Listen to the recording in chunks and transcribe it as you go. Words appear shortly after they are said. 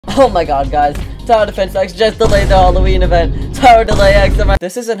Oh my god, guys. Tower Defense X just delayed the Halloween event. Tower Delay X.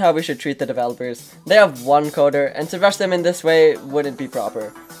 This isn't how we should treat the developers. They have one coder, and to rush them in this way wouldn't be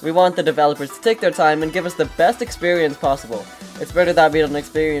proper. We want the developers to take their time and give us the best experience possible. It's better that we don't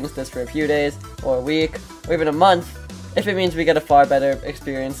experience this for a few days, or a week, or even a month, if it means we get a far better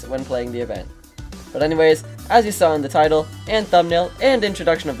experience when playing the event. But anyways, as you saw in the title, and thumbnail, and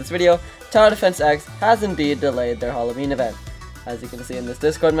introduction of this video, Tower Defense X has indeed delayed their Halloween event. As you can see in this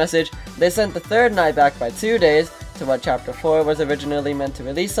Discord message, they sent the third night back by 2 days to what Chapter 4 was originally meant to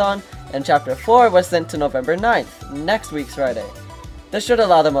release on, and Chapter 4 was sent to November 9th, next week's Friday. This should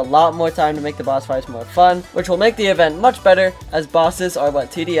allow them a lot more time to make the boss fights more fun, which will make the event much better, as bosses are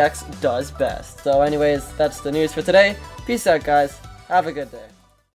what TDX does best. So anyways, that's the news for today. Peace out, guys. Have a good day.